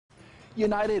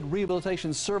United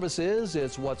Rehabilitation Services,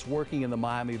 it's what's working in the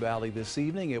Miami Valley this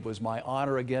evening. It was my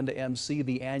honor again to MC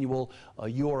the annual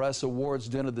URS Awards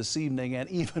dinner this evening, and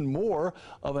even more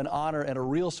of an honor and a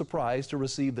real surprise to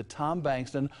receive the Tom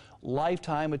Bankston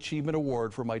Lifetime Achievement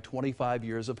Award for my 25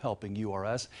 years of helping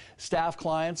URS. Staff,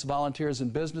 clients, volunteers,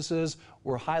 and businesses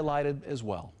were highlighted as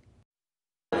well.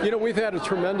 You know, we've had a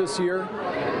tremendous year.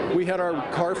 We had our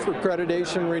CARF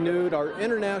accreditation renewed. Our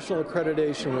international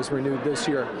accreditation was renewed this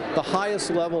year, the highest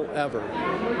level ever.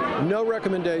 No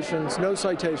recommendations, no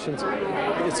citations.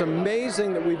 It's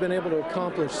amazing that we've been able to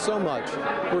accomplish so much.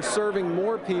 We're serving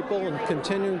more people and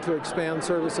continuing to expand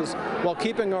services while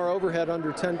keeping our overhead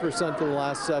under 10% for the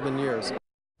last 7 years.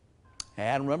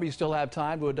 And remember, you still have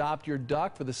time to adopt your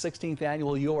duck for the 16th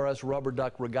annual URS Rubber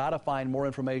Duck Regatta. Find more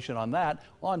information on that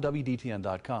on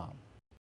WDTN.com.